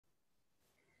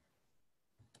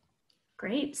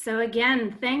Great. So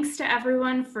again, thanks to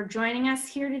everyone for joining us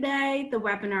here today. The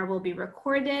webinar will be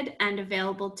recorded and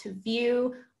available to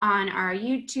view on our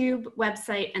YouTube,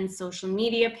 website, and social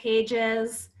media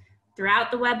pages. Throughout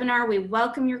the webinar, we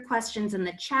welcome your questions in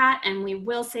the chat, and we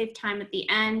will save time at the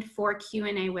end for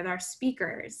Q&A with our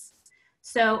speakers.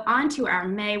 So on to our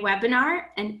May webinar,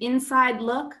 an inside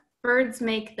look, birds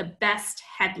make the best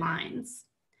headlines.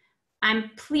 I'm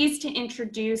pleased to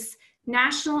introduce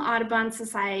National Audubon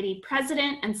Society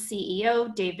President and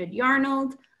CEO David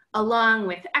Yarnold, along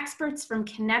with experts from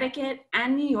Connecticut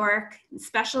and New York, and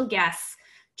special guests,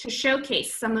 to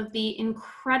showcase some of the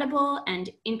incredible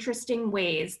and interesting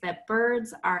ways that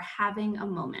birds are having a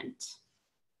moment.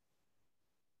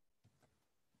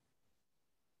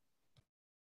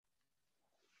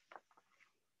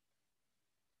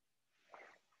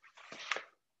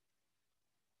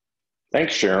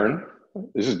 Thanks, Sharon.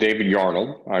 This is David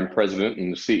Yarnold. I'm president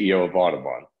and the CEO of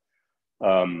Audubon.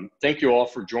 Thank you all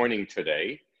for joining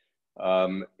today.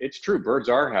 It's true, birds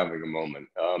are having a moment.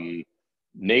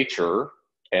 Nature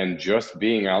and just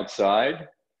being outside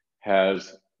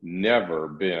has never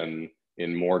been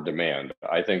in more demand.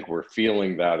 I think we're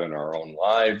feeling that in our own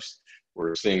lives.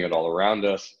 We're seeing it all around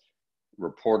us.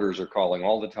 Reporters are calling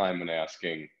all the time and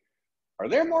asking, are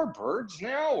there more birds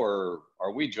now, or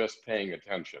are we just paying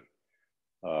attention?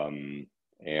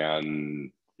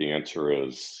 And the answer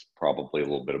is probably a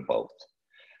little bit of both.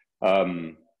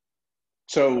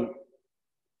 So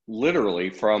literally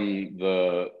from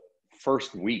the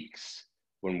first weeks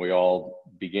when we all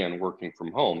began working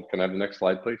from home, can I have the next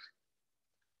slide, please?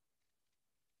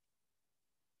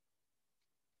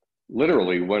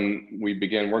 Literally when we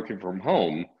began working from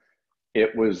home,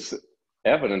 it was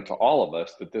evident to all of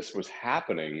us that this was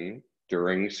happening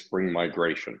during spring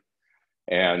migration,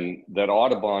 and that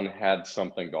Audubon had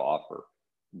something to offer.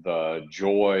 The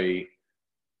joy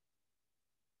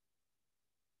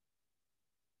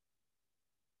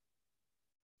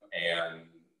and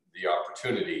the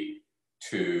opportunity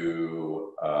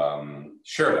to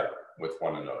share that with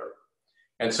one another.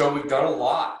 And so we've done a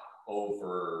lot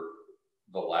over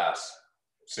the last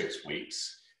 6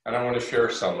 weeks, and I want to share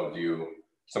some of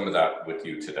that with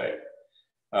you today.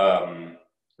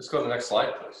 Let's go to the next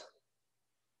slide, please.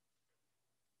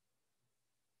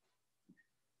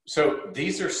 So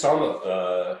these are some of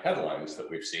the headlines that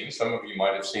we've seen. Some of you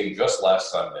might have seen just last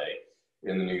Sunday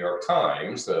in the New York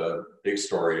Times, a big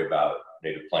story about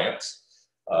native plants.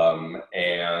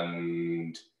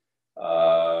 And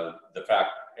the fact,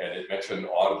 and it mentioned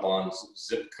Audubon's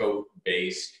zip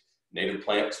code-based native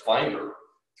plants finder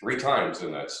 3 times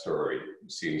in that story.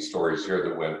 We've seen stories here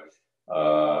that went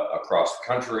across the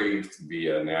country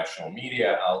via national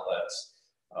media outlets.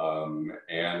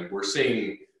 And we're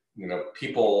seeing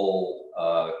people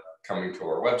coming to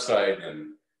our website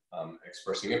and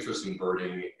expressing interest in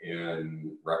birding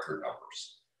in record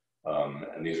numbers.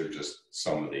 And these are just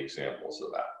some of the examples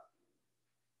of that.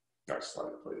 Next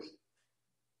slide, please.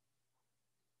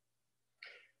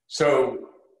 So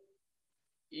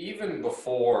even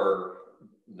before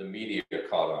the media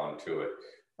caught on to it,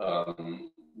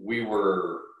 we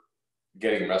were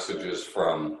getting messages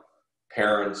from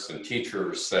parents and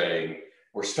teachers saying,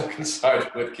 we're stuck inside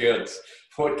with kids.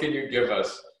 What can you give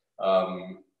us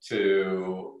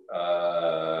to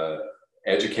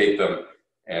educate them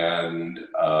and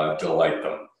delight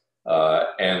them?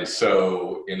 And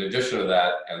so in addition to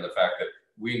that, and the fact that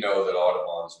we know that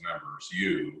Audubon's members,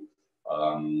 you,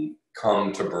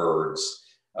 come to birds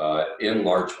in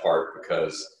large part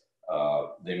because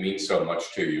they mean so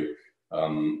much to you,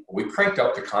 we cranked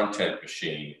up the content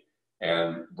machine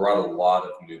and brought a lot of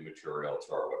new material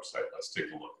to our website. Let's take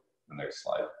a look at the next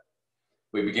slide.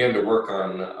 We began to work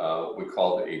on what we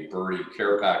called a birdie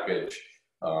care package,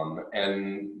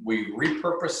 and we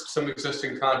repurposed some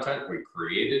existing content. We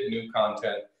created new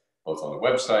content, both on the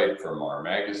website, from our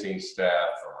magazine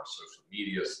staff, from our social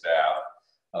media staff,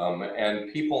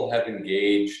 and people have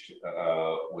engaged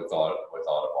with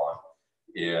Audubon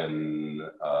in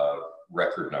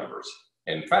record numbers.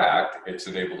 In fact, it's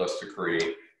enabled us to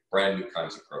create brand new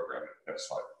kinds of programming. Next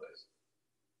slide, please.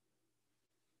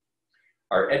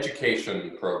 Our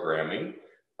education programming,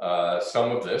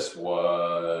 some of this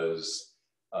was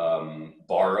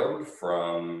borrowed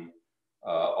from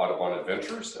Audubon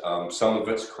Adventures. Some of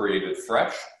it's created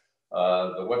fresh.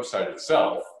 The website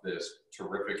itself, this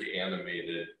terrific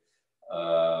animated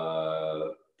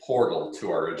portal to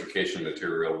our education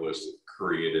material, was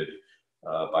created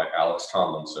by Alex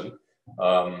Tomlinson.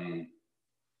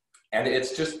 And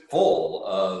it's just full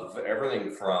of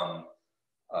everything from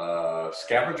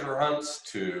scavenger hunts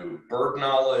to bird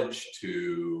knowledge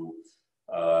to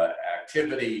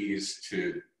activities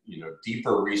to,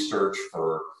 deeper research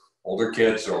for older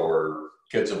kids or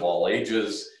kids of all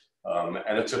ages.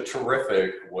 And it's a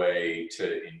terrific way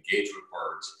to engage with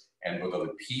birds and with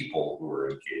other people who are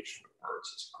engaged with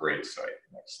birds. It's a great site.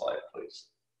 Next slide, please.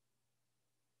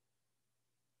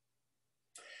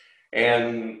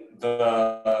 And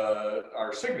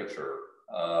our signature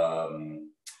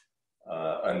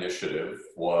initiative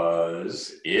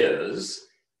is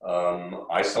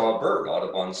I Saw a Bird,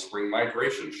 Audubon's spring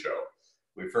migration show.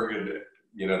 We figured,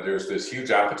 there's this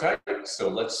huge appetite, so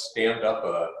let's stand up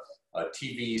a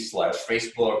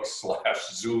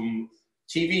TV/Facebook/Zoom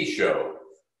TV show.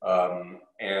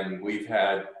 And we've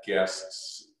had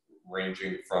guests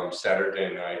ranging from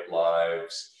Saturday Night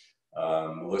Live's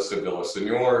Melissa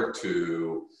Villasenor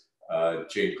to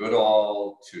Jane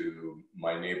Goodall to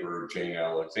my neighbor Jane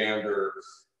Alexander,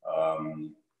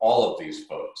 all of these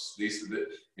folks. These,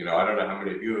 I don't know how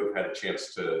many of you have had a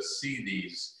chance to see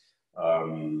these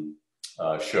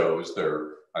shows.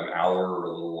 They're an hour or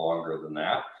a little longer than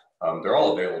that. They're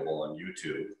all available on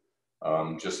YouTube.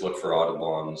 Just look for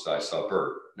Audubon's I Saw a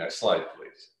Bird. Next slide,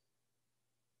 please.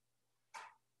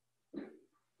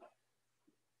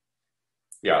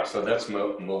 Yeah, so that's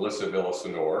Melissa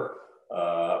Villasenor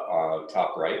on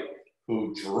top right,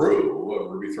 who drew a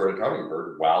ruby-throated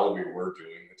hummingbird while we were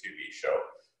doing the TV show.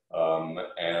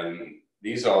 And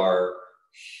these are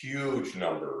huge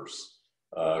numbers,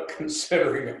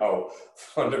 considering how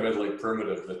fundamentally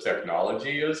primitive the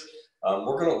technology is.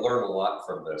 We're going to learn a lot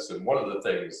from this. And one of the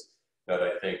things that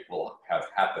I think will have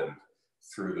happened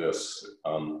through this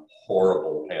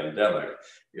horrible pandemic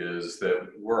is that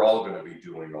we're all going to be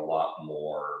doing a lot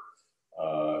more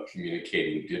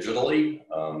communicating digitally,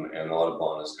 and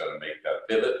Audubon is going to make that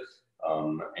pivot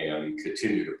and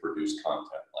continue to produce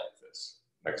content like this.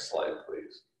 Next slide,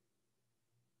 please.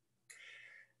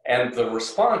 And the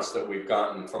response that we've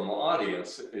gotten from the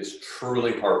audience is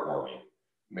truly heartwarming.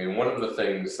 I mean, one of the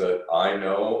things that I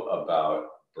know about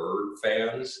bird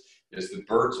fans is that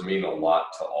birds mean a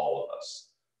lot to all of us,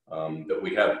 that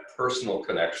we have personal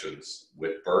connections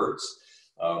with birds,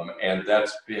 and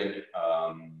that's been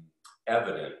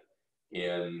evident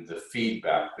in the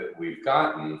feedback that we've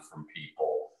gotten from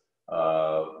people,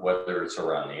 whether it's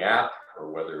around the app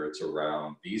or whether it's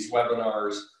around these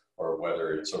webinars or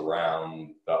whether it's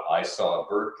around the I Saw a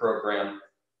Bird program.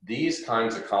 These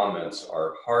kinds of comments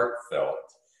are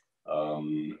heartfelt,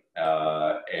 and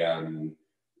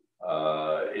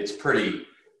it's pretty,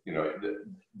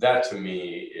 that to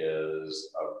me is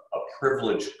a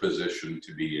privileged position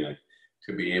to be in,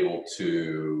 to be able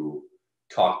to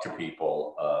talk to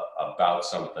people about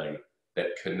something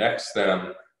that connects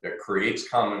them, that creates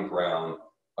common ground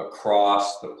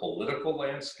across the political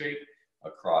landscape,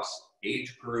 across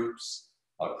age groups,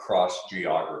 across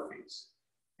geographies.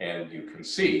 And you can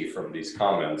see from these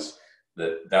comments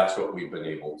that that's what we've been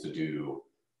able to do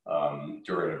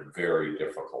during a very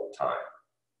difficult time.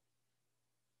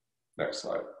 Next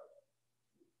slide.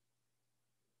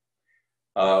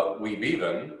 We've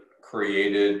even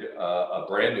created a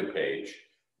brand new page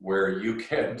where you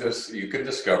can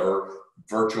discover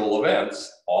virtual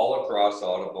events all across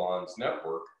Audubon's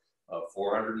network of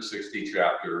 460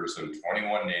 chapters and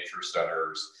 21 nature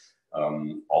centers,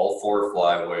 all 4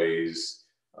 flyways,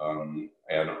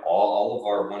 and all of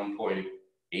our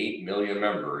 1.8 million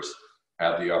members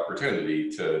have the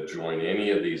opportunity to join any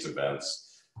of these events.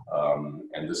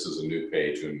 And this is a new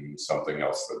page and something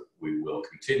else that we will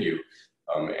continue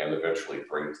and eventually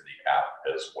bring to the app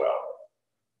as well.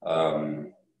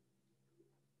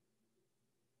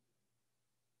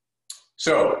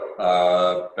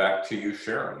 Back to you,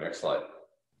 Sharon. Next slide.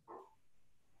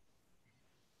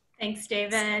 Thanks,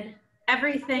 David.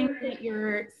 Everything that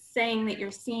you're saying that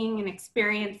you're seeing and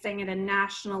experiencing at a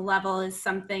national level is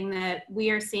something that we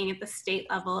are seeing at the state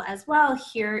level as well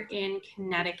here in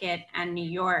Connecticut and New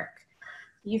York.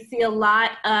 You see a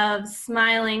lot of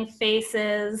smiling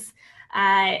faces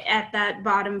at that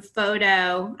bottom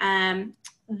photo.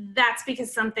 That's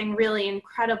because something really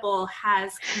incredible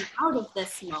has come out of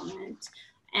this moment.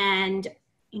 And,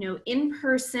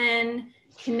 in-person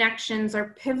connections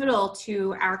are pivotal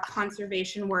to our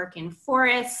conservation work in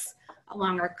forests,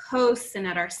 along our coasts and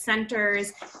at our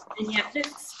centers. And yet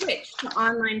this switch to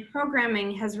online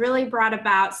programming has really brought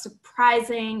about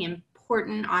surprising,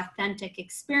 important, authentic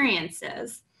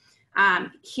experiences.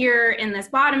 Here in this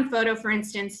bottom photo, for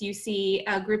instance, you see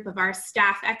a group of our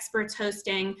staff experts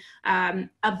hosting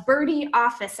a birdie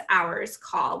office hours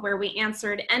call where we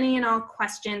answered any and all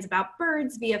questions about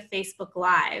birds via Facebook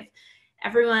Live.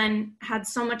 Everyone had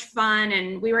so much fun,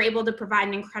 and we were able to provide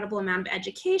an incredible amount of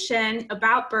education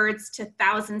about birds to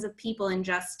thousands of people in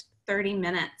just 30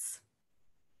 minutes.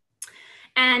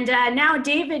 And now,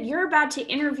 David, you're about to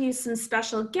interview some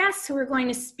special guests who are going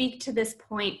to speak to this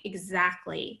point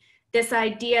exactly. This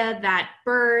idea that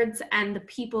birds and the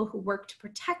people who work to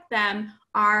protect them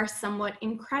are somewhat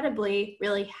incredibly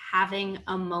really having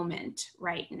a moment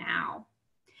right now.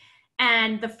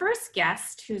 And the first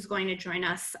guest who's going to join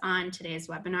us on today's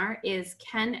webinar is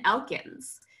Ken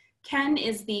Elkins. Ken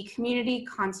is the Community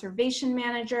Conservation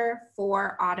Manager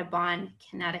for Audubon,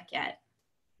 Connecticut.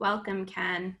 Welcome,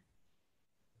 Ken.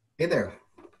 Hey there.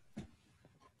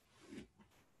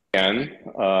 Ken,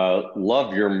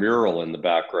 love your mural in the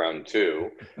background too.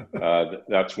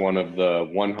 That's one of the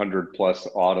 100 plus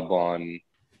Audubon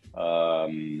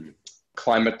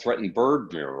climate threatened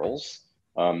bird murals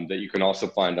that you can also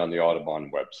find on the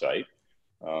Audubon website.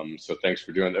 So thanks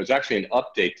for doing that. There's actually an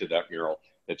update to that mural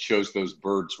that shows those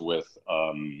birds with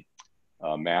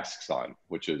masks on,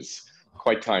 which is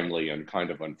quite timely and kind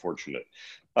of unfortunate.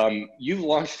 You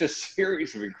launched a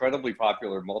series of incredibly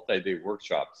popular multi-day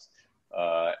workshops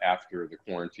after the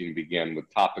quarantine began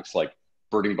with topics like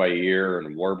birding by ear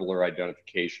and warbler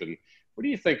identification. What do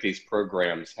you think these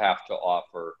programs have to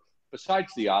offer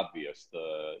besides the obvious,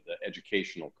 the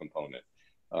educational component?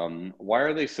 Why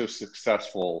are they so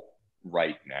successful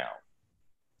right now?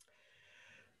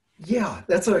 Yeah,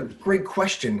 that's a great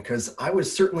question, because I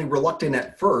was certainly reluctant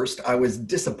at first. I was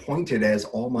disappointed as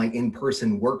all my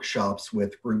in-person workshops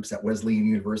with groups at Wesleyan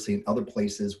University and other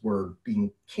places were being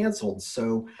canceled.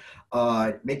 So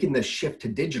making the shift to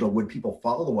digital, would people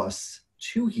follow us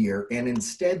to here? And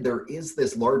instead, there is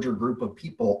this larger group of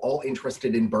people all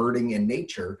interested in birding and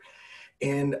nature.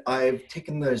 And I've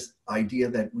taken this idea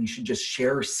that we should just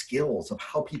share skills of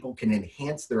how people can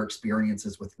enhance their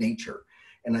experiences with nature.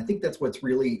 And I think that's what's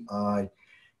really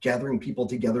gathering people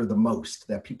together the most,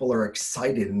 that people are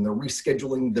excited and they're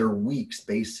rescheduling their weeks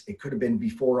based. It could have been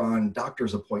before on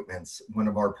doctor's appointments. One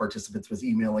of our participants was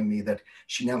emailing me that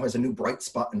she now has a new bright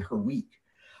spot in her week.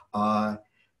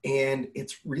 And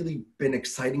it's really been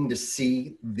exciting to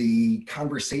see the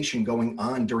conversation going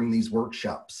on during these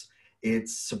workshops.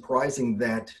 It's surprising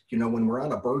that, you know, when we're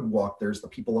on a bird walk, there's the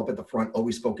people up at the front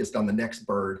always focused on the next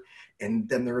bird. And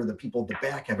then there are the people at the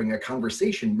back having a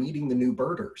conversation, meeting the new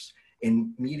birders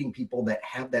and meeting people that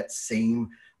have that same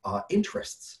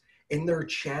interests. And they're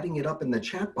chatting it up in the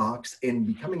chat box and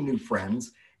becoming new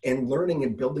friends and learning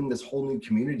and building this whole new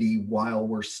community while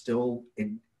we're still,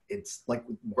 it's like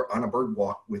we're on a bird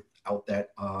walk without that.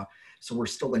 So we're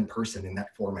still in person in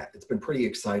that format. It's been pretty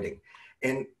exciting.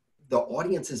 And the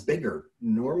audience is bigger.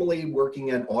 Normally working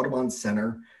at Audubon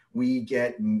Center, we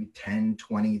get 10,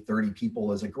 20, 30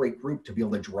 people as a great group to be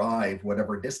able to drive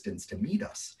whatever distance to meet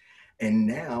us. And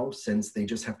now, since they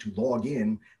just have to log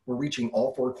in, we're reaching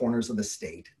all four corners of the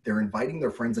state. They're inviting their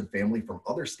friends and family from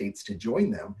other states to join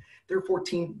them. There are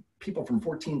 14 people from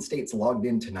 14 states logged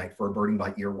in tonight for a birding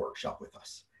by ear workshop with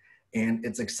us. And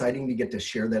it's exciting to get to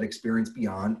share that experience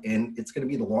beyond. And it's going to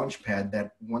be the launch pad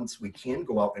that once we can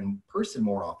go out in person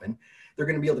more often, they're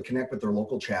going to be able to connect with their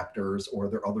local chapters or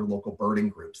their other local birding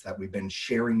groups that we've been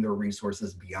sharing their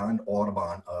resources beyond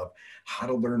Audubon of how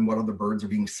to learn what other birds are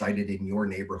being sighted in your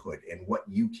neighborhood and what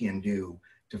you can do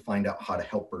to find out how to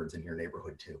help birds in your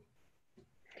neighborhood too.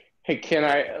 Hey,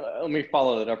 let me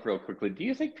follow that up real quickly. Do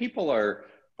you think people are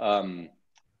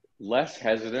less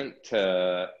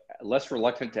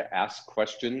reluctant to ask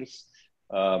questions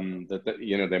that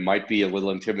you know, they might be a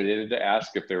little intimidated to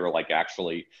ask if they were like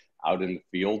actually out in the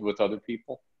field with other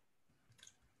people?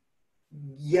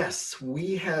 Yes,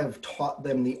 we have taught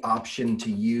them the option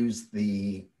to use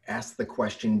the ask the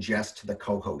question just to the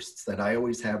co-hosts, that I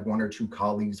always have one or two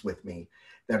colleagues with me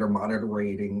that are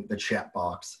monitoring the chat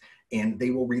box, and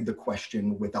they will read the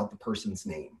question without the person's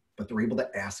name, but they're able to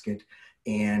ask it.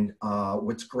 And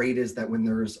what's great is that when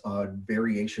there's a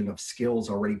variation of skills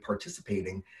already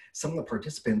participating, some of the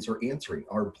participants are answering.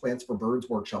 Our Plants for Birds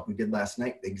workshop we did last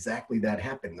night, exactly that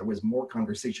happened. There was more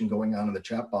conversation going on in the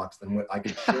chat box than what I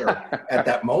could share at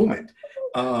that moment.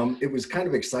 It was kind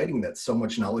of exciting that so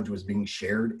much knowledge was being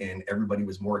shared and everybody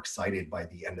was more excited by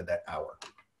the end of that hour.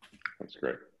 That's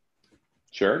great.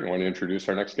 Sharon, you want to introduce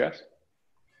our next guest?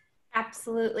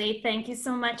 Absolutely. Thank you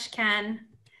so much, Ken.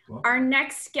 Our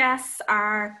next guests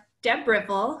are Deb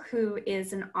Rivell, who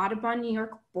is an Audubon New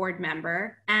York board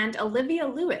member, and Olivia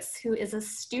Lewis, who is a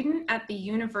student at the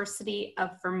University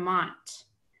of Vermont.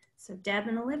 So Deb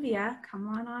and Olivia, come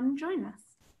on and join us.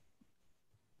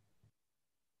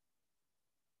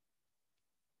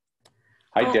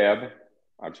 Hi, Deb.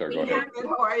 I'm sorry, go ahead.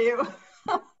 How are you?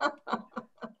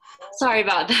 Sorry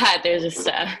about that. There's just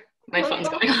my phone's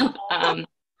going off.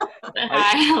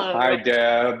 Hi, hello. Hi,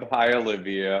 Deb. Hi,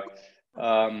 Olivia.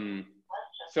 Um,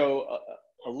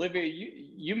 Olivia,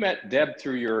 you met Deb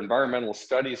through your environmental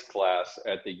studies class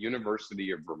at the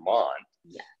University of Vermont.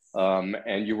 Yes.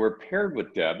 And you were paired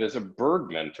with Deb as a bird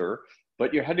mentor,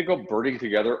 but you had to go birding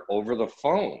together over the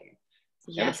phone.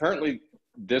 Yes. And apparently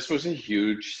this was a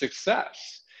huge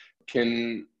success.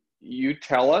 Can you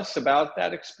tell us about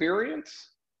that experience?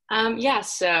 Yeah,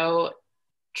 so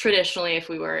traditionally, if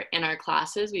we were in our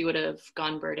classes, we would have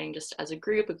gone birding just as a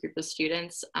group of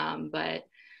students. But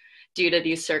due to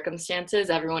these circumstances,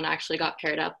 everyone actually got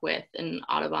paired up with an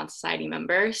Audubon Society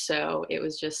member. So it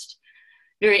was just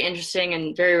very interesting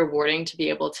and very rewarding to be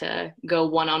able to go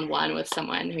one-on-one with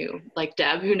someone who, like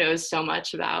Deb, who knows so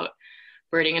much about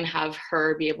birding, and have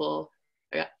her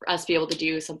us be able to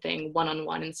do something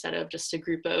one-on-one instead of just a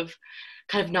group of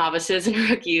kind of novices and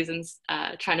rookies and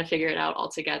trying to figure it out all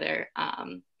together.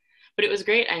 But it was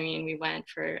great. I mean, we went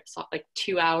for like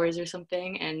 2 hours or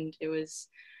something, and it was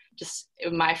just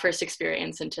my first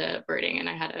experience into birding, and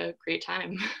I had a great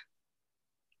time.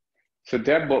 So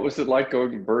Deb, what was it like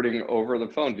going birding over the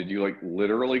phone? Did you like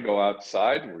literally go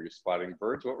outside? Were you spotting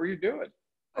birds? What were you doing?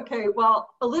 Okay, well,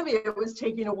 Olivia was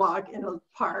taking a walk in a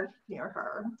park near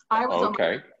her. I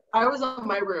was on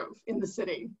my roof in the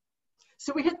city.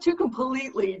 So we had two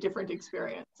completely different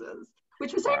experiences,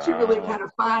 which was actually really kind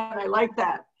of fun. I like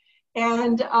that.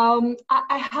 And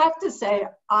I have to say,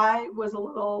 I was a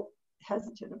little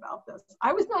hesitant about this.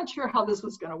 I was not sure how this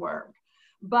was going to work,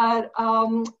 but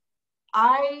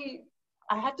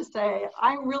I have to say,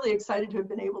 I'm really excited to have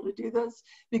been able to do this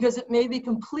because it made me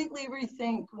completely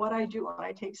rethink what I do when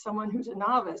I take someone who's a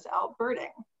novice out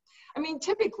birding. I mean,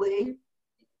 typically,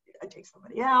 I take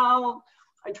somebody out,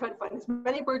 I try to find as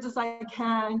many birds as I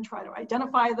can, try to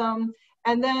identify them,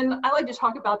 and then I like to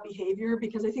talk about behavior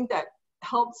because I think that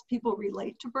helps people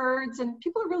relate to birds, and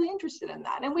people are really interested in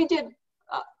that. And we did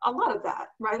a lot of that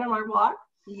right on our walk.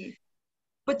 Mm-hmm.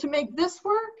 But to make this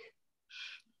work,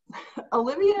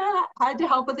 Olivia had to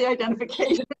help with the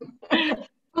identification. It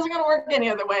wasn't going to work any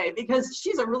other way because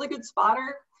she's a really good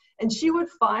spotter, and she would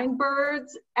find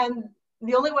birds, and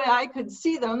the only way I could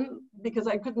see them, because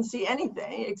I couldn't see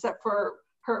anything except for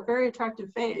her very attractive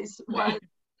face, was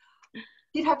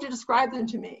she'd have to describe them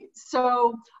to me.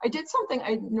 So I did something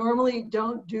I normally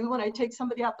don't do when I take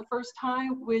somebody out the first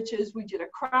time, which is we did a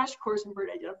crash course in bird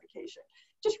identification.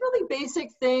 Just really basic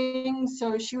things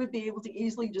so she would be able to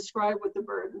easily describe what the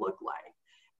bird looked like.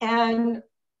 And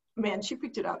man, she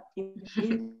picked it up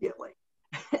immediately.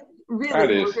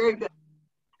 Really, we were very good.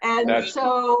 And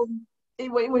so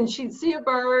when she'd see a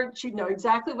bird, she'd know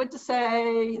exactly what to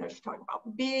say. You know, she'd talk about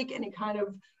the beak, any kind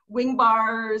of wing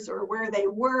bars or where they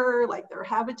were, like their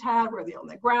habitat, were they on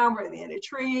the ground, were they in a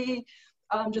tree,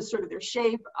 just sort of their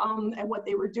shape and what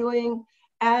they were doing.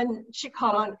 And she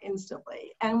caught on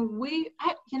instantly. And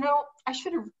I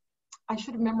should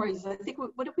have memorized. I think,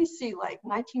 what did we see? Like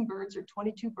 19 birds or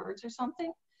 22 birds or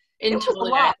something? In total,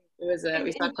 yeah,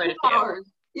 we saw quite a few.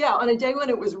 Hours. Yeah, on a day when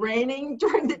it was raining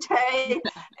during the day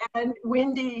and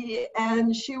windy,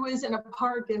 and she was in a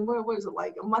park, and what was it,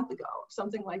 like a month ago,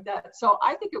 something like that. So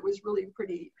I think it was really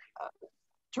pretty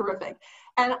terrific.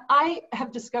 And I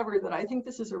have discovered that I think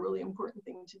this is a really important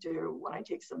thing to do when I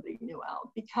take somebody new out,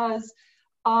 because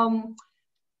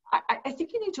I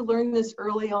think you need to learn this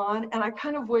early on, and I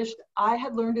kind of wished I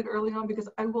had learned it early on, because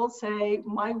I will say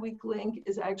my weak link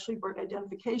is actually bird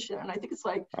identification, and I think it's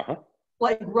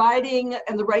like riding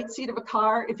in the right seat of a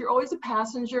car. If you're always a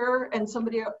passenger and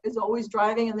somebody is always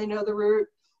driving and they know the route,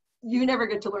 you never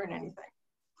get to learn anything.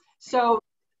 So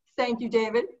thank you,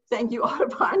 David. Thank you,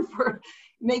 Audubon, for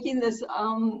making this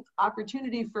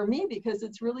opportunity for me, because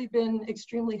it's really been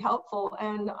extremely helpful.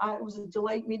 And it was a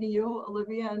delight meeting you,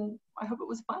 Olivia, and I hope it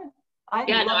was fun. I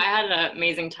had an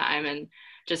amazing time, and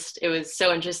it was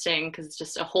so interesting because it's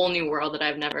just a whole new world that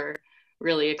I've never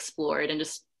really explored. And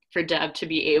just for Deb to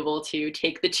be able to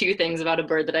take the two things about a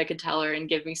bird that I could tell her and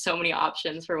give me so many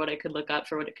options for what I could look up,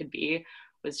 for what it could be,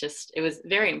 it was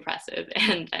very impressive,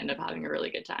 and I ended up having a really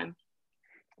good time.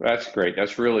 That's great.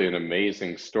 That's really an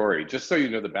amazing story. Just so you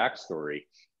know the backstory,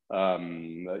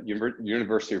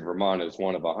 University of Vermont is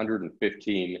one of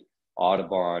 115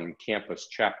 Audubon campus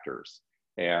chapters.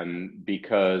 And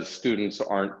because students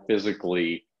aren't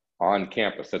physically on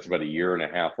campus, that's about a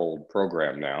 1.5-year old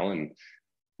program now. And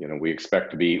we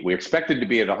expected to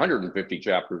be at 150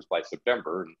 chapters by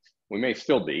September, and we may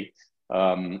still be.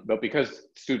 But because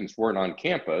students weren't on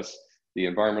campus, the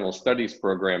environmental studies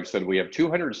program said we have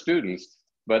 200 students,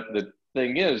 but the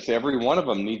thing is, every one of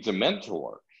them needs a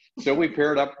mentor. So we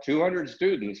paired up 200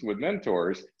 students with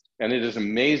mentors, and it is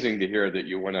amazing to hear that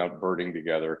you went out birding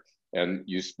together and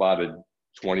you spotted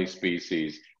 20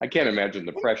 species. I can't imagine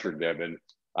the pressure, Devin.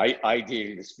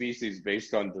 IDing the species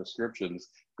based on descriptions.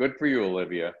 Good for you,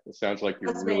 Olivia. It sounds like you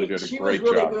That's really me. did a She great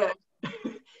was really job.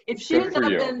 good. If she Good had for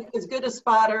not you. been as good a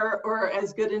spotter or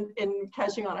as good in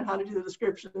catching on how to do the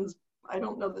descriptions, I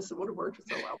don't know this would have worked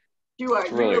so well.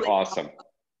 It's really awesome.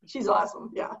 She's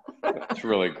awesome, yeah. It's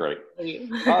really great.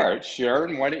 All right,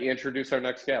 Sharon, why don't you introduce our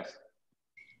next guest?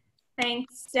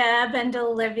 Thanks, Deb and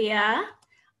Olivia.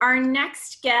 Our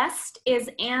next guest is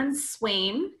Anne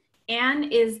Swaim. Anne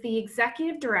is the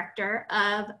executive director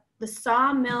of the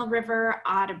Sawmill River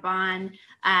Audubon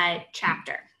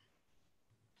chapter.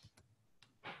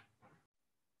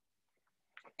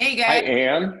 Hey guys. Hi,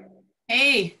 Anne.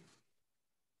 Hey.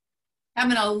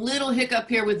 Having a little hiccup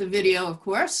here with the video, of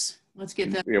course. Let's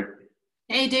get that. Yep.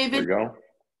 Hey, David. There you go.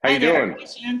 How you there. doing? Hey,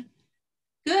 Sharon.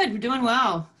 Good. We're doing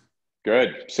well.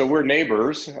 Good. So we're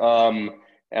neighbors.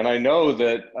 And I know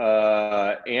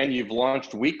that, Anne, you've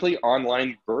launched weekly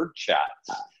online bird chats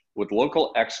with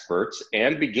local experts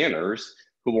and beginners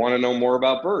who want to know more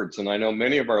about birds. And I know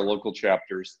many of our local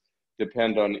chapters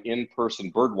depend on in-person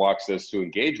bird walks as to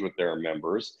engage with their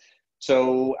members.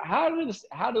 So how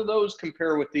do those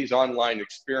compare with these online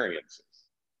experiences?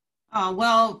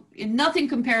 Well, nothing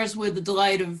compares with the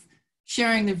delight of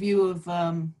sharing the view of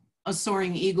a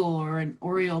soaring eagle or an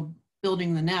oriole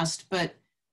building the nest. But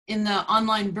in the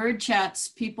online bird chats,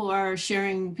 people are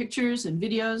sharing pictures and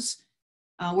videos.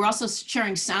 We're also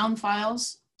sharing sound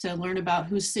files to learn about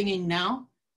who's singing now.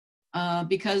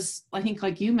 Because I think,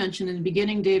 like you mentioned in the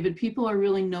beginning, David, people are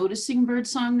really noticing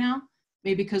birdsong now,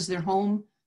 maybe because they're home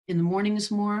in the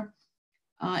mornings more.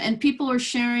 And people are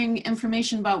sharing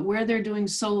information about where they're doing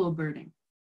solo birding,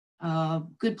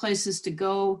 good places to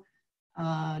go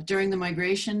during the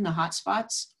migration, the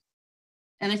hotspots.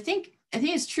 And I think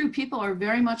it's true, people are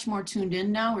very much more tuned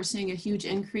in now. We're seeing a huge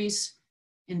increase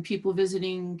in people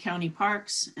visiting county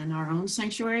parks and our own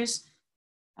sanctuaries.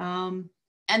 And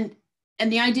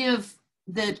the idea of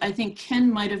that, I think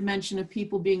Ken might have mentioned, of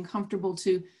people being comfortable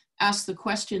to ask the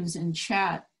questions in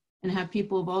chat and have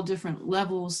people of all different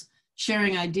levels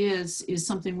sharing ideas is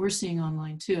something we're seeing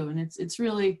online too. And it's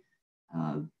really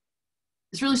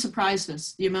surprised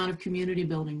us, the amount of community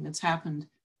building that's happened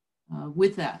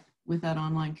with that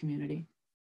online community.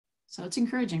 So it's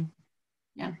encouraging.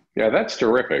 Yeah. Yeah, that's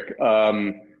terrific.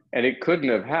 And it couldn't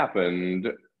have happened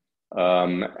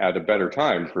at a better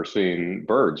time for seeing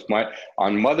birds.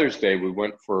 On Mother's Day, we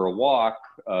went for a walk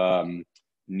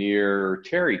near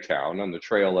Terrytown on the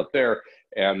trail up there,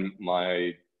 and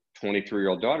my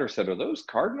 23-year-old daughter said, "Are those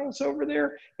cardinals over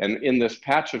there?" And in this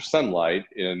patch of sunlight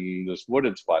in this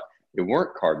wooded spot, it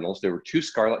weren't cardinals, they were two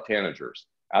scarlet tanagers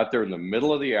out there in the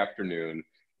middle of the afternoon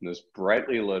in this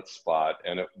brightly lit spot,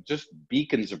 and it just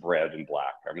beacons of red and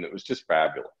black. I mean, it was just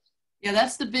fabulous. Yeah,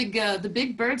 that's the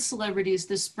big bird celebrities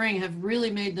this spring have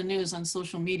really made the news on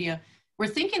social media. We're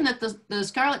thinking that the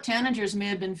scarlet tanagers may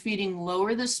have been feeding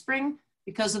lower this spring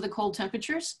because of the cold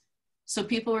temperatures. So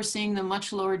people are seeing them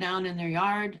much lower down in their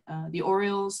yard, the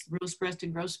orioles,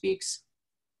 rose-breasted grosbeaks.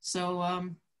 So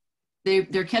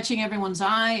they're catching everyone's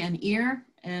eye and ear,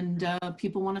 and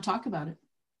people want to talk about it.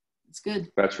 It's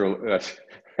good.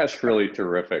 That's really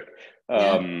terrific.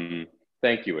 Yeah.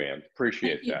 Thank you, Anne.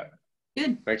 Appreciate that.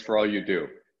 Good. Thanks for all you do.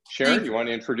 Sharon, you want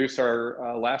to introduce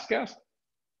our last guest?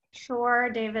 Sure,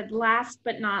 David. Last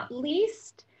but not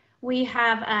least, we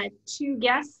have two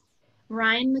guests,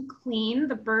 Ryan McLean,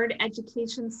 the bird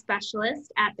education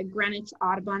specialist at the Greenwich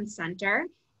Audubon Center,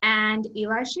 and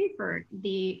Eli Schaefer,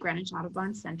 the Greenwich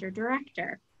Audubon Center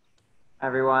director. Hi,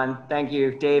 everyone. Thank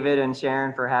you, David and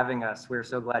Sharon, for having us. We're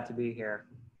so glad to be here.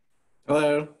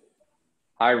 Hello.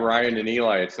 Hi, Ryan and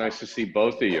Eli. It's nice to see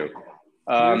both of you.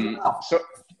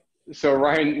 So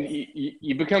Ryan,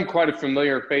 you become quite a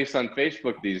familiar face on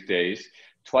Facebook these days.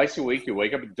 Twice a week, you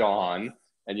wake up at dawn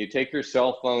and you take your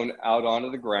cell phone out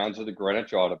onto the grounds of the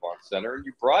Greenwich Audubon Center and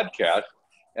you broadcast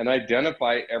and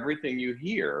identify everything you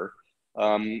hear.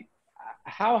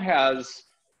 How has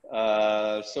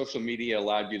social media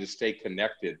allowed you to stay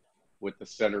connected with the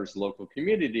center's local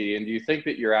community? And do you think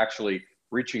that you're actually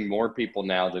reaching more people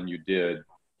now than you did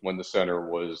when the center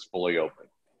was fully open?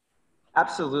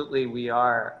 Absolutely, we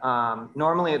are.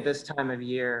 Normally at this time of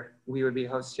year, we would be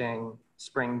hosting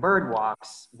spring bird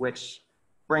walks, which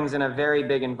brings in a very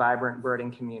big and vibrant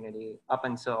birding community. Up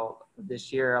until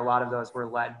this year, a lot of those were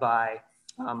led by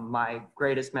my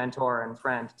greatest mentor and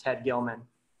friend, Ted Gilman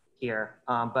here.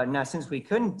 But now, since we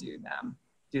couldn't do them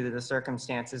due to the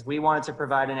circumstances, we wanted to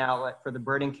provide an outlet for the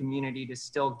birding community to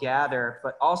still gather,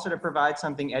 but also to provide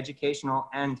something educational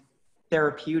and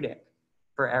therapeutic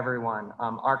for everyone.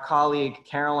 Our colleague,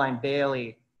 Caroline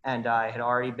Bailey, and I had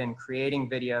already been creating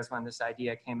videos when this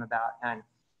idea came about. And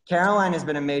Caroline has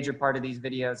been a major part of these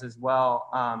videos as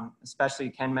well, especially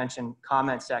Ken mentioned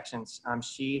comment sections.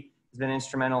 She has been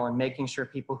instrumental in making sure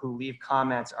people who leave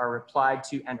comments are replied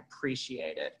to and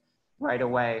appreciated right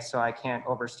away. So I can't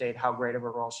overstate how great of a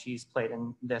role she's played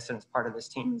in this and is part of this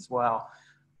team as well.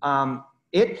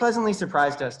 It pleasantly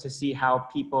surprised us to see how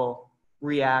people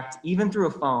react, even through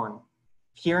a phone,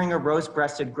 hearing a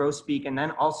rose-breasted grosbeak and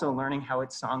then also learning how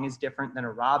its song is different than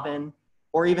a robin,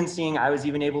 or even seeing I was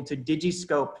even able to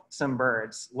digiscope some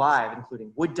birds live,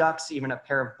 including wood ducks, even a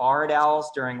pair of barred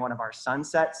owls during one of our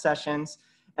sunset sessions.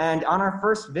 And on our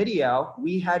first video,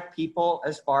 we had people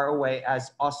as far away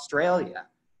as Australia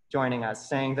joining us,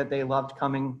 saying that they loved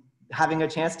having a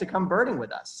chance to come birding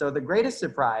with us. So the greatest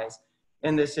surprise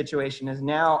in this situation is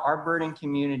now our birding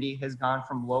community has gone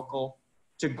from local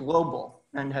to global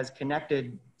and has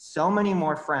connected so many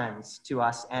more friends to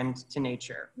us and to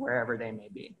nature, wherever they may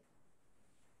be.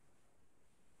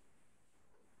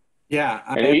 Yeah.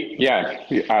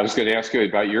 I was going to ask you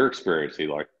about your experience,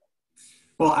 Eli.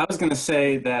 Well, I was going to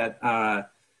say that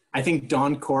I think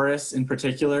Dawn Chorus in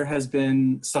particular has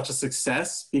been such a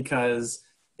success because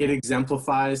it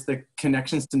exemplifies the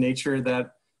connections to nature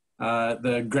that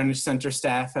the Greenwich Center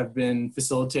staff have been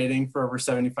facilitating for over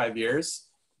 75 years.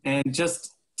 And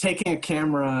just taking a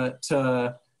camera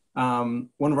to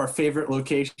one of our favorite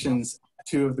locations,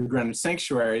 two of the Greenwich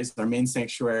sanctuaries, our main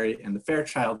sanctuary and the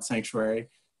Fairchild Sanctuary,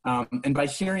 and by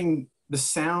hearing the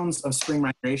sounds of spring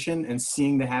migration and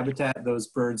seeing the habitat those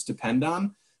birds depend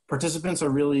on, participants are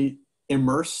really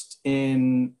immersed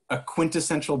in a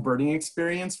quintessential birding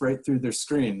experience right through their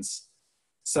screens.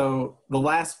 So the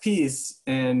last piece,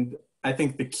 and I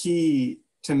think the key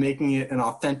to making it an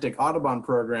authentic Audubon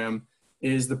program,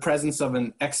 is the presence of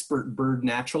an expert bird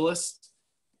naturalist,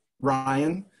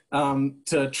 Ryan,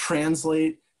 to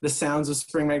translate the sounds of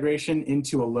spring migration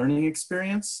into a learning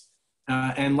experience.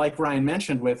 And like Ryan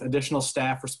mentioned, with additional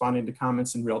staff responding to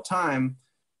comments in real time,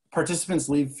 participants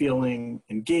leave feeling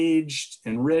engaged,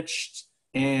 enriched,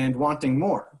 and wanting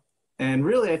more. And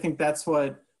really, I think that's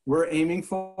what we're aiming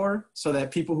for, so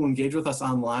that people who engage with us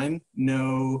online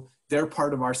know they're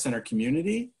part of our center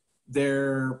community,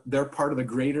 they're part of the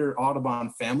greater Audubon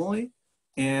family.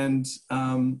 And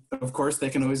of course, they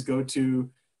can always go to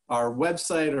our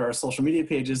website or our social media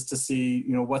pages to see,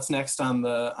 what's next on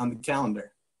the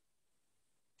calendar.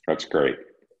 That's great.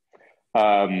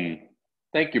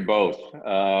 Thank you both.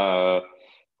 The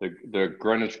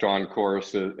Greenwich Dawn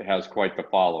Chorus has quite the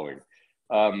following.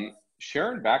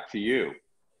 Sharon, back to you.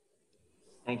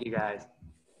 Thank you, guys.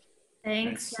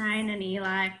 Thanks, Ryan and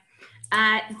Eli.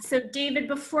 So David,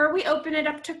 before we open it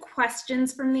up to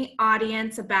questions from the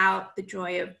audience about the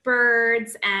joy of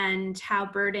birds and how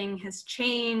birding has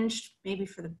changed, maybe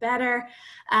for the better,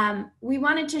 we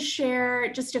wanted to share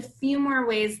just a few more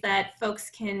ways that folks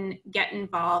can get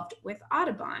involved with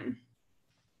Audubon.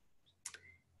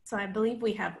 So I believe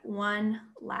we have one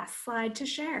last slide to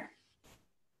share.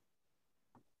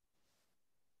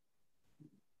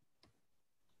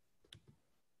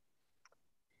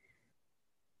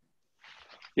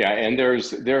 Yeah, and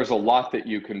there's a lot that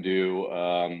you can do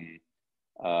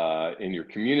in your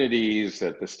communities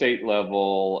at the state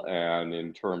level and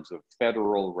in terms of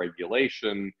federal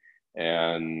regulation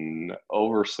and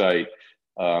oversight.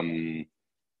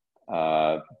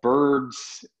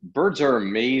 Birds are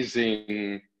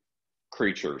amazing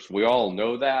creatures. We all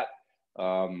know that.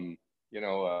 A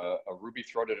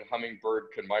ruby-throated hummingbird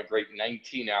can migrate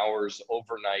 19 hours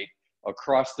overnight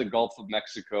across the Gulf of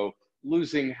Mexico,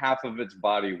 losing half of its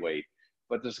body weight.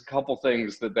 But there's a couple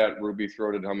things that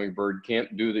ruby-throated hummingbird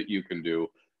can't do that you can do.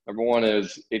 Number one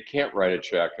is it can't write a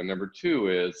check. And number two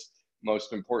is,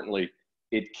 most importantly,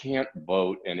 it can't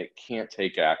vote and it can't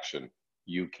take action.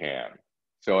 You can.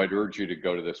 So I'd urge you to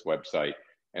go to this website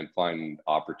and find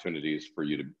opportunities for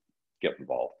you to get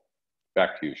involved.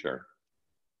 Back to you, Sharon.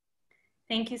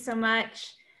 Thank you so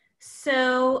much.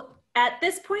 So at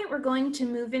this point, we're going to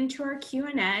move into our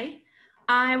Q&A.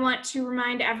 I want to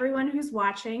remind everyone who's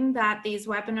watching that these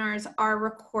webinars are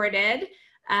recorded.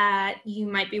 You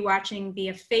might be watching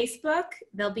via Facebook.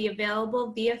 They'll be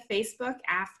available via Facebook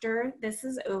after this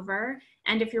is over.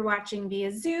 And if you're watching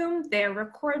via Zoom, they're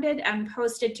recorded and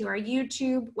posted to our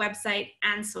YouTube, website,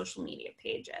 and social media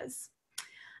pages.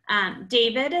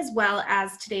 David, as well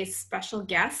as today's special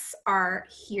guests, are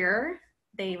here.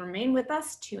 They remain with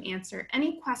us to answer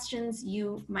any questions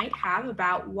you might have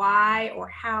about why or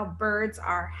how birds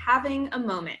are having a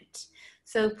moment.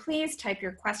 So please type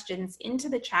your questions into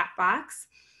the chat box,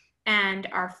 and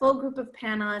our full group of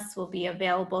panelists will be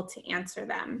available to answer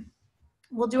them.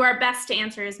 We'll do our best to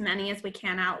answer as many as we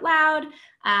can out loud,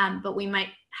 but we might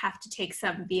have to take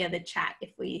some via the chat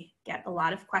if we get a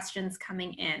lot of questions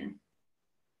coming in.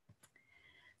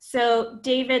 So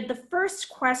David, the first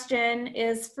question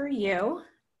is for you,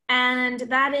 and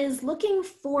that is, looking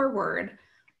forward,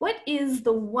 what is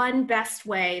the one best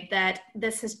way that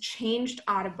this has changed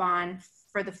Audubon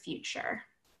for the future?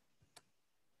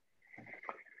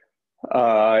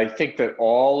 I think that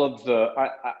all of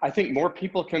I think more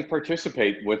people can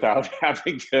participate without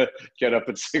having to get up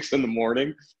at 6 in the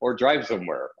morning or drive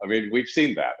somewhere. I mean, we've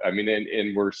seen that. I mean,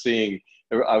 and we're seeing,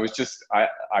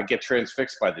 I get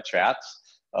transfixed by the chats.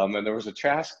 And there was a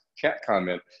chat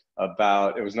comment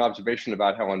about, it was an observation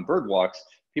about how on bird walks,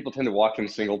 people tend to walk in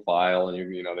single file, and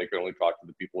you know, they can only talk to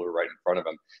the people who are right in front of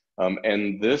them.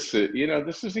 And this, you know,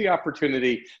 this is the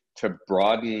opportunity to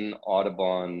broaden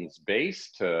Audubon's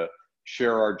base, to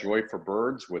share our joy for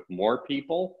birds with more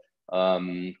people,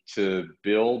 to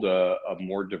build a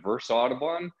more diverse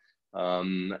Audubon,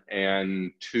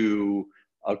 and to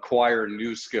acquire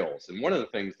new skills. And one of the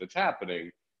things that's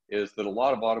happening is that a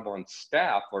lot of Audubon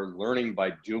staff are learning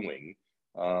by doing,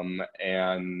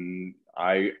 and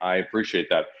I appreciate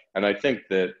that. And I think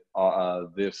that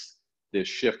this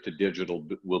shift to digital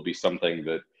will be something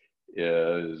that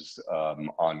is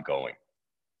ongoing.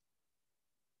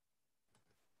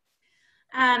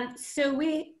 So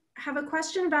we have a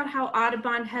question about how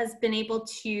Audubon has been able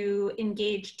to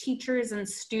engage teachers and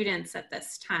students at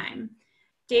this time.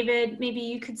 David, maybe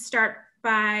you could start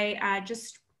by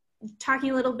just talking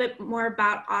a little bit more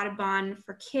about Audubon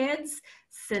for Kids,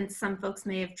 since some folks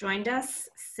may have joined us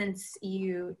since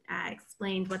you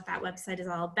explained what that website is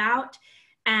all about.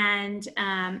 And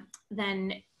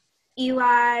then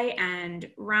Eli and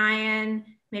Ryan,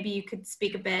 maybe you could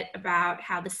speak a bit about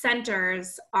how the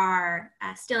centers are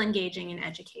still engaging in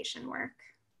education work.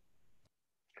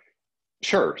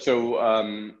 Sure.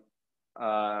 So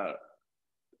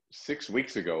 6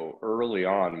 weeks ago, early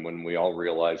on, when we all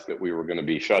realized that we were going to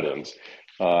be shut-ins,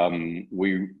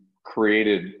 we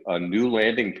created a new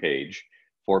landing page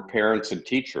for parents and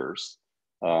teachers.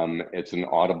 It's an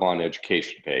Audubon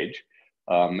education page.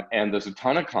 And there's a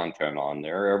ton of content on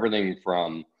there, everything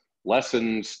from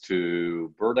lessons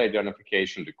to bird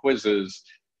identification to quizzes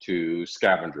to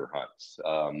scavenger hunts.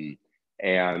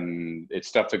 And it's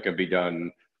stuff that can be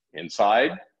done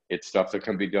inside. It's stuff that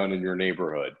can be done in your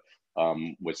neighborhood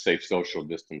with safe social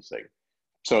distancing.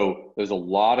 So there's a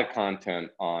lot of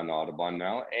content on Audubon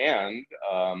now, and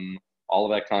all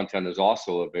of that content is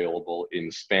also available in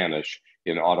Spanish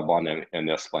in Audubon and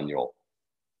Espanol.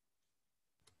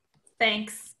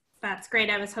 Thanks. That's great.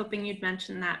 I was hoping you'd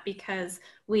mention that, because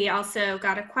we also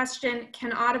got a question: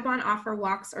 can Audubon offer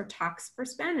walks or talks for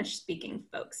Spanish speaking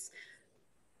folks?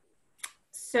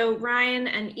 So Ryan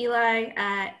and Eli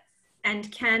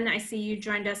and Ken, I see you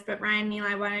joined us, but Ryan and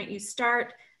Eli, why don't you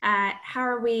start? How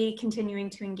are we continuing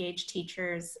to engage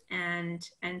teachers and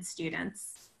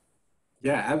students?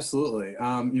 Yeah, absolutely.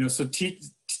 You know, so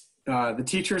the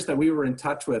teachers that we were in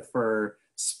touch with for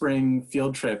spring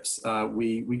field trips,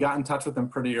 we got in touch with them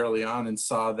pretty early on and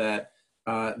saw that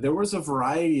there was a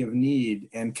variety of need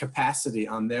and capacity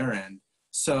on their end.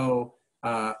 So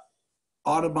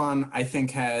Audubon, I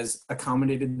think, has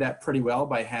accommodated that pretty well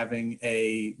by having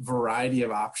a variety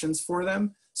of options for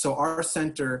them. So our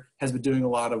center has been doing a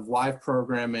lot of live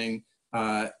programming,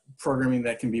 programming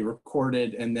that can be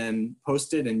recorded and then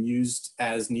posted and used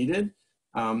as needed.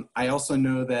 I also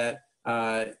know that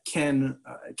Ken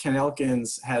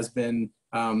Elkins has been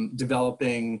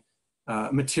developing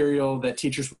material that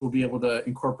teachers will be able to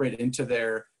incorporate into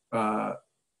their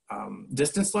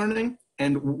distance learning.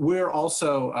 And we're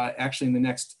also actually in the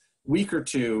next week or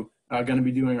two going to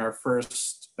be doing our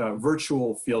first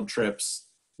virtual field trips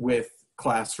with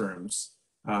classrooms.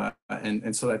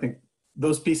 And so I think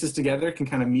those pieces together can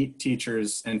kind of meet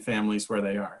teachers and families where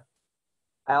they are.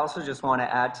 I also just want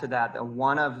to add to that that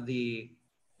one of the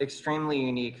extremely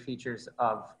unique features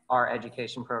of our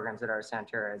education programs at our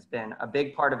center has been a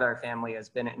big part of our family has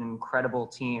been an incredible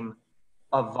team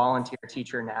of volunteer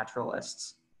teacher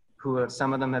naturalists who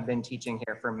some of them have been teaching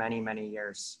here for many, many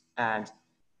years. And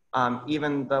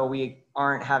even though we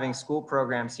aren't having school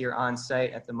programs here on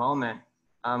site at the moment,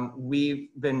 we've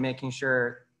been making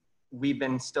sure we've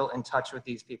been still in touch with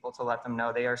these people to let them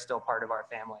know they are still part of our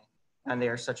family and they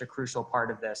are such a crucial part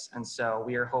of this. And so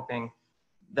we are hoping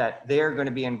that they're going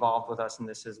to be involved with us in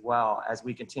this as well as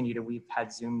we continue to, we've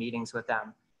had Zoom meetings with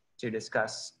them to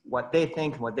discuss what they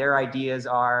think, what their ideas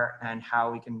are, and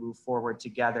how we can move forward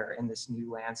together in this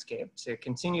new landscape to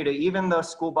continue to, even though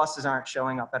school buses aren't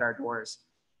showing up at our doors,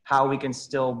 how we can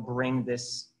still bring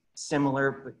this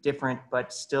similar but different,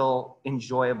 but still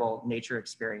enjoyable nature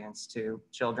experience to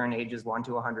children ages 1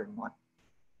 to 101.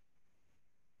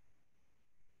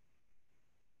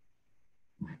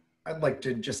 I'd like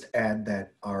to just add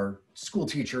that our school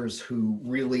teachers who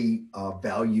really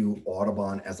value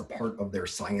Audubon as a part of their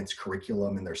science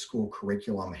curriculum and their school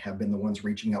curriculum have been the ones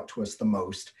reaching out to us the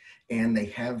most. And they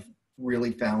have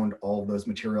really found all of those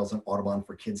materials on Audubon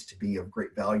for kids to be of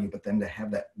great value, but then to have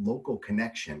that local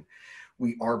connection.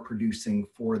 We are producing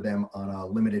for them on a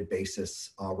limited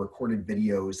basis recorded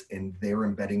videos, and they're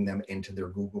embedding them into their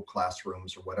Google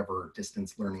Classrooms or whatever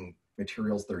distance learning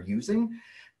materials they're using.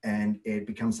 And it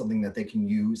becomes something that they can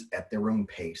use at their own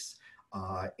pace.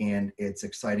 And it's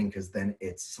exciting because then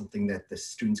it's something that the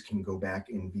students can go back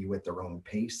and view at their own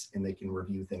pace, and they can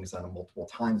review things on multiple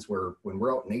times, where when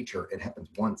we're out in nature, it happens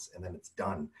once and then it's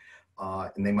done.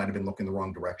 And they might have been looking the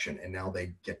wrong direction, and now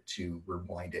they get to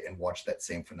rewind it and watch that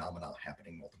same phenomena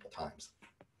happening multiple times.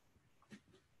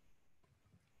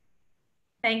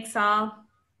 Thanks all.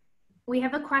 We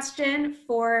have a question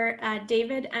for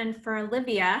David and for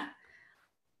Olivia.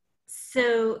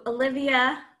 So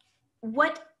Olivia,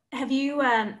 what have you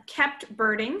kept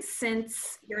birding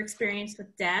since your experience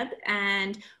with Deb,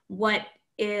 and what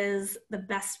is the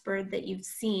best bird that you've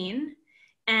seen?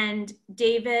 And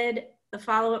David, the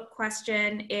follow-up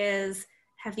question is,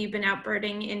 have you been out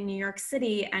birding in New York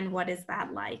City, and what is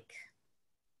that like?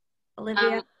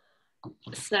 Olivia?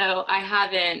 So I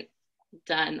haven't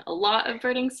done a lot of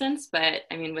birding since, but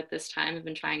I mean, with this time, I've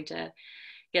been trying to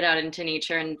get out into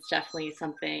nature, and it's definitely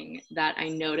something that I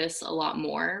notice a lot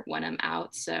more when I'm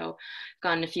out. So I've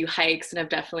gone on a few hikes, and I've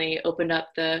definitely opened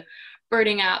up the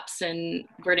birding apps and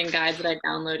birding guides that I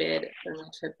downloaded for my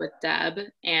trip with Deb.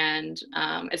 And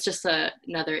it's just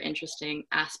another interesting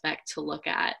aspect to look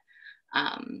at,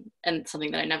 and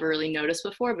something that I never really noticed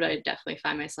before, but I definitely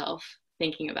find myself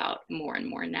thinking about more and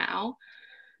more now.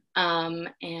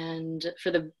 And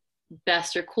for the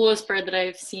best or coolest bird that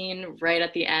I've seen, right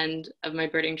at the end of my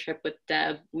birding trip with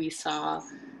Deb, we saw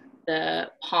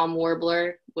the palm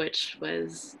warbler, which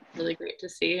was really great to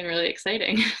see and really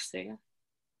exciting. So yeah.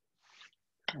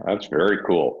 That's very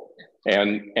cool.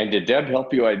 And did Deb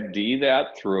help you ID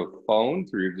that through a phone,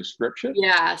 through your description?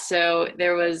 Yeah, so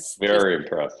there was very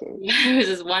impressive. There was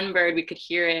this one bird, we could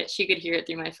hear it. She could hear it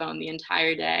through my phone the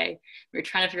entire day. We were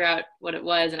trying to figure out what it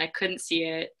was, and I couldn't see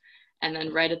it. And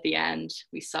then right at the end,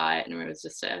 we saw it, and it was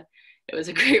just it was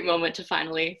a great moment to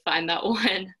finally find that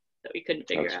one that we couldn't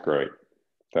figure out. That's great.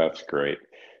 That's great.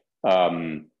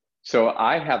 So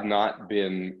I have not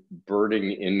been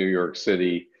birding in New York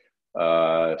City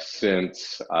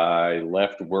since I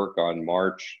left work on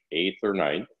March 8th or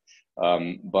 9th.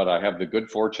 But I have the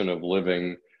good fortune of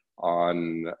living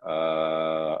on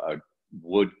a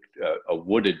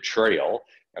wooded trail,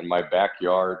 and my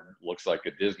backyard looks like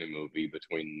a Disney movie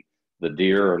between the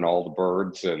deer and all the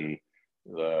birds and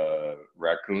the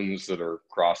raccoons that are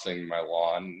crossing my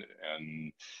lawn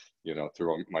and, you know,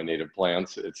 through my native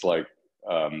plants. It's like,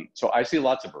 so I see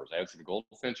lots of birds. I had some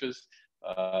goldfinches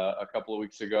a couple of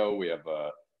weeks ago. We have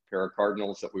a pair of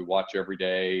cardinals that we watch every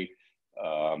day.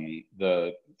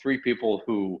 The three people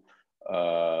who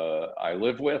I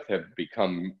live with have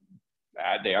become,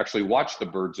 they actually watch the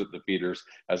birds at the feeders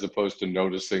as opposed to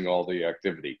noticing all the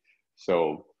activity.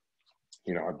 So,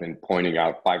 you know, I've been pointing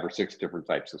out 5 or 6 different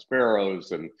types of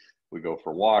sparrows, and we go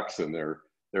for walks, and there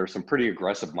are some pretty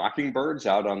aggressive mockingbirds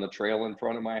out on the trail in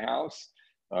front of my house.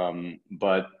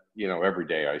 But, you know, every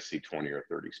day I see 20 or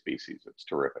 30 species. It's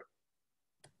terrific.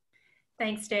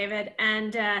 Thanks, David.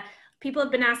 And people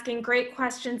have been asking great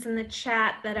questions in the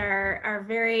chat that are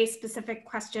very specific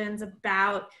questions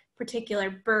about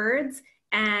particular birds.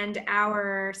 And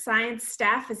our science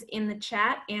staff is in the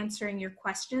chat answering your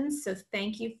questions. So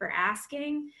thank you for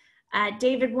asking.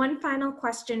 David, one final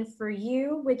question for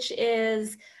you, which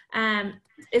is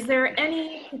there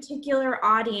any particular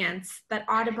audience that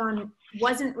Audubon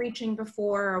wasn't reaching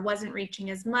before or wasn't reaching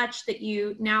as much that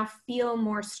you now feel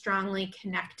more strongly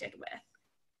connected with?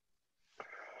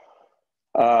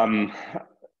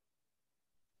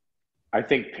 I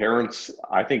think parents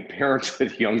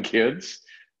with young kids.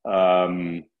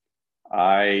 You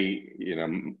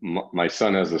know, my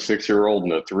son has a 6-year-old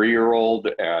and a 3-year-old,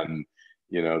 and,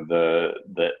 you know,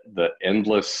 the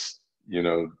endless, you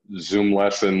know, Zoom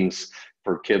lessons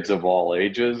for kids of all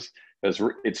ages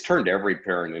it's turned every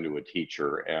parent into a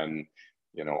teacher. And,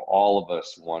 you know, all of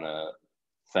us want to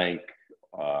thank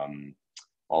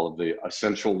all of the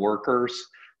essential workers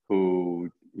who,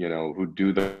 you know, who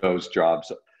do those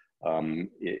jobs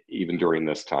even during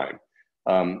this time.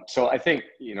 So I think,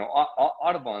 you know,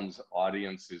 Audubon's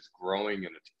audience is growing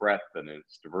in its breadth and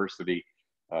its diversity.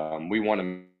 We want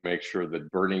to make sure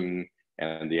that birding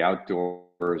and the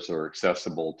outdoors are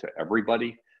accessible to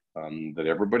everybody, that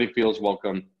everybody feels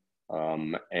welcome,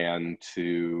 and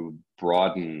to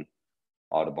broaden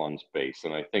Audubon's base.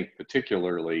 And I think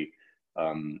particularly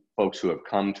folks who have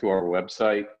come to our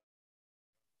website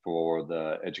for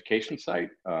the education site,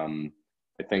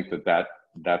 I think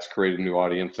that's created a new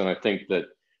audience. And I think that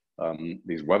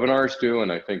these webinars do,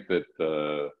 and I think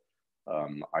that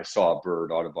I saw a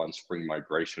bird Audubon Spring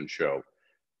Migration show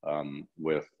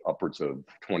with upwards of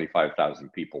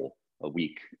 25,000 people a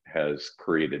week has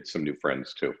created some new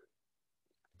friends too.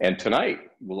 And tonight,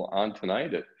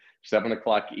 tonight at 7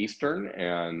 o'clock Eastern,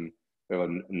 and we have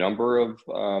a number of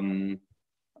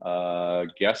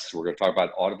guests. We're going to talk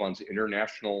about Audubon's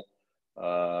international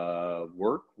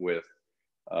work with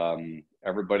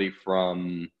everybody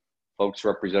from folks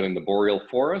representing the boreal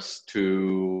forest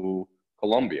to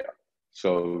Colombia.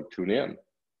 So tune in.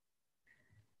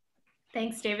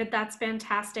 Thanks, David. That's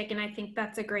fantastic. And I think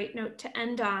that's a great note to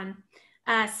end on.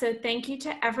 So thank you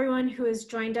to everyone who has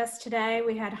joined us today.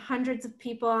 We had hundreds of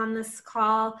people on this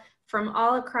call from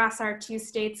all across our 2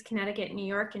 states, Connecticut, New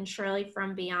York, and surely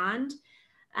from beyond.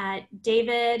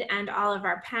 David and all of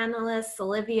our panelists,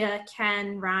 Olivia,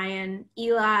 Ken, Ryan,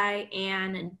 Eli,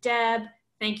 Anne, and Deb,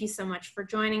 thank you so much for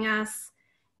joining us.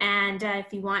 And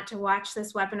if you want to watch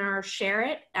this webinar or share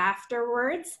it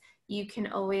afterwards, you can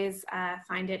always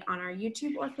find it on our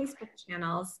YouTube or Facebook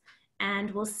channels.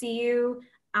 And we'll see you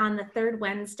on the 3rd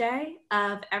Wednesday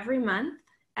of every month,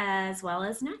 as well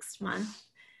as next month.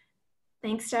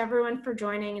 Thanks to everyone for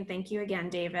joining, and thank you again,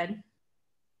 David.